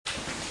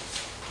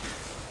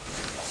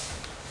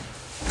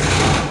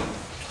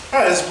All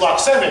right, this is Block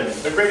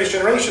 7, The Greatest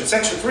Generation,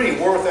 Section 3,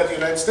 War Without the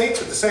United States,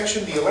 with the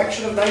section, The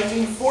Election of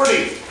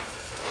 1940.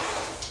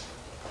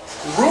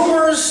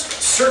 Rumors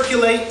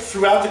circulate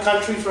throughout the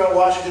country, throughout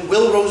Washington.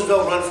 Will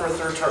Roosevelt run for a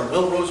third term?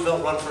 Will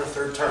Roosevelt run for a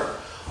third term?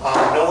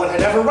 No one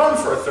had ever run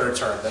for a third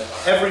term.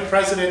 Every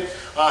president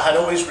had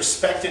always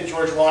respected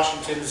George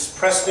Washington's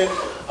precedent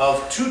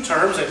of 2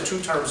 terms and 2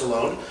 terms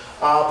alone.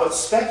 But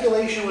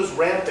speculation was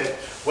rampant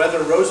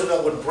whether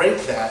Roosevelt would break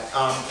that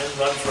and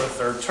run for a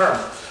third term.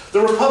 The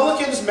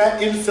Republicans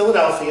met in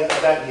Philadelphia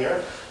that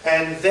year,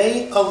 and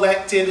they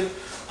elected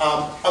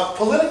a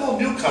political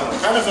newcomer,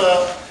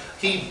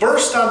 he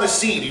burst on the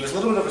scene. He was a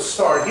little bit of a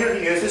star. Here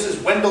he is. This is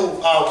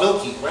Wendell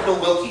Willkie. Wendell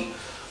Willkie.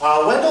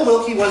 Wendell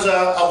Willkie was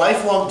a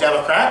lifelong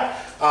Democrat.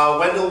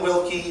 Wendell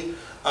Willkie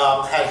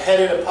had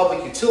headed a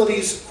public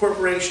utilities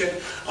corporation.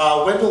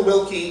 Wendell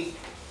Willkie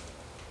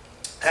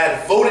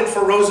had voted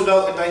for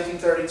Roosevelt in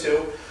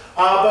 1932.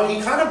 But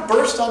he kind of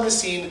burst on the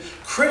scene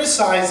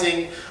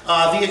criticizing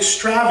the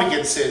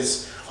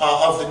extravagances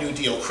of the New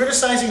Deal,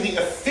 criticizing the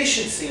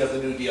efficiency of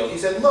the New Deal. He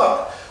said,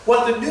 look,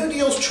 what the New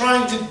Deal's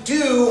trying to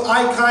do,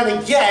 I kind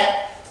of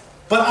get,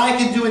 but I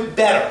can do it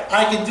better.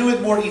 I can do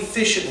it more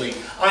efficiently.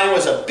 I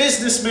was a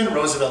businessman,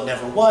 Roosevelt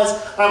never was.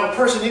 I'm a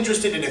person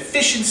interested in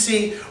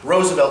efficiency,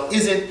 Roosevelt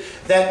isn't.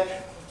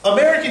 That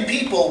American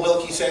people,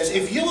 Willkie says,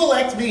 if you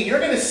elect me, you're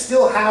going to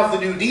still have the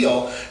New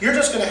Deal. You're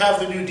just going to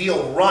have the New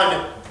Deal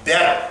run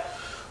better.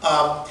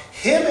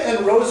 Him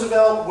and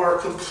Roosevelt were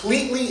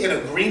completely in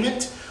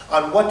agreement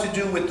on what to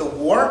do with the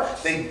war.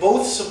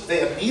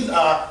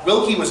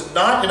 Willkie was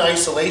not an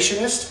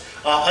isolationist.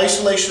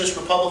 Isolationist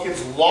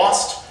Republicans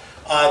lost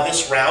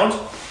this round.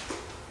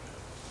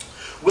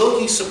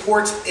 Willkie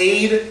supports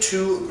aid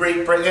to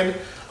Great Britain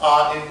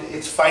in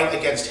its fight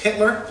against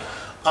Hitler.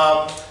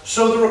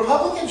 So the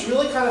Republicans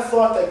really kind of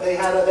thought that they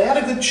had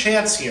a good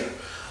chance here.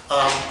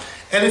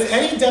 And if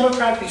any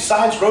Democrat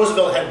besides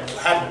Roosevelt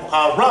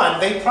had run,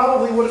 they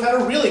probably would have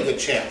had a really good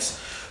chance.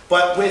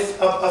 But with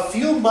a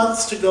few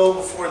months to go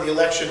before the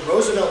election,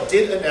 Roosevelt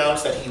did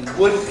announce that he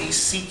would be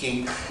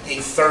seeking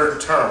a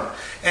third term.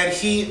 And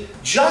he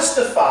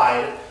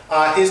justified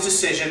his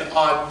decision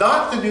on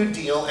not the New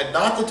Deal and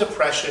not the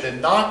Depression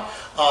and not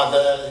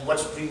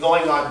what's been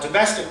going on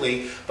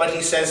domestically, but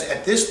he says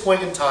at this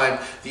point in time,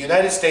 the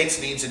United States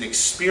needs an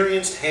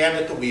experienced hand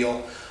at the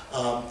wheel,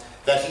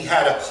 that he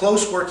had a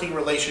close working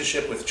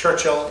relationship with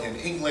Churchill in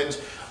England,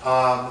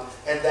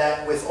 and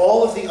that with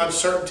all of the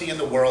uncertainty in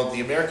the world,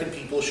 the American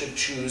people should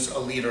choose a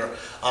leader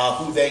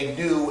who they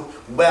knew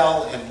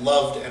well and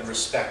loved and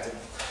respected.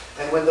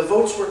 And when the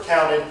votes were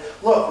counted,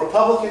 look,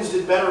 Republicans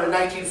did better in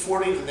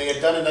 1940 than they had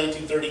done in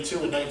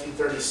 1932 and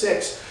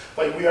 1936,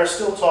 but we are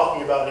still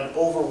talking about an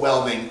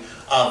overwhelming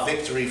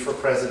victory for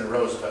President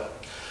Roosevelt.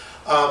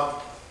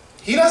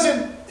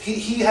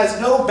 He has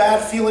no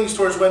bad feelings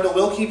towards Wendell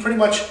Willkie. Pretty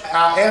much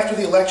after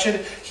the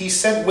election, he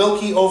sent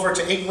Willkie over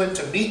to England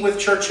to meet with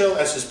Churchill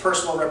as his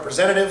personal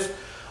representative.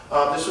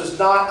 This was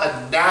not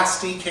a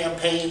nasty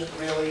campaign,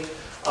 really,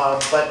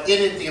 but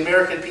in it, the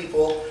American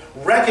people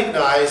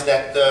recognized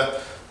that the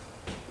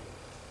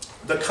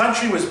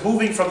country was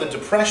moving from the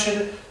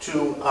Depression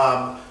to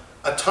a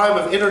time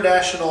of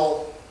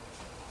international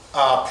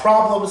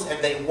problems, and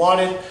they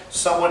wanted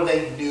someone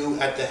they knew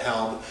at the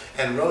helm.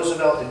 And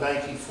Roosevelt in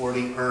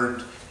 1940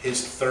 earned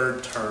his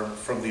third term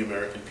from the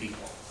American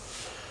people.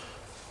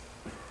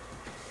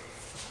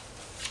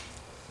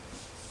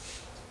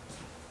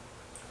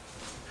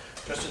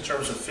 Just in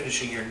terms of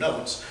finishing your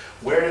notes,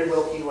 where did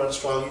Willkie run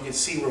strong? You can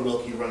see where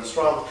Willkie runs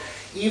strong.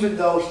 Even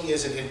though he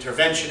is an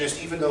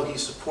interventionist, even though he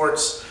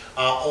supports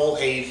all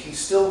aid, he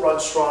still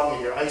runs strong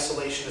in your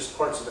isolationist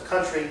parts of the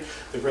country,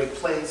 the Great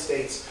Plains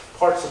states,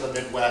 parts of the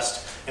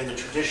Midwest, and the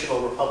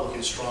traditional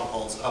Republican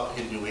strongholds up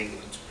in New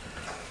England.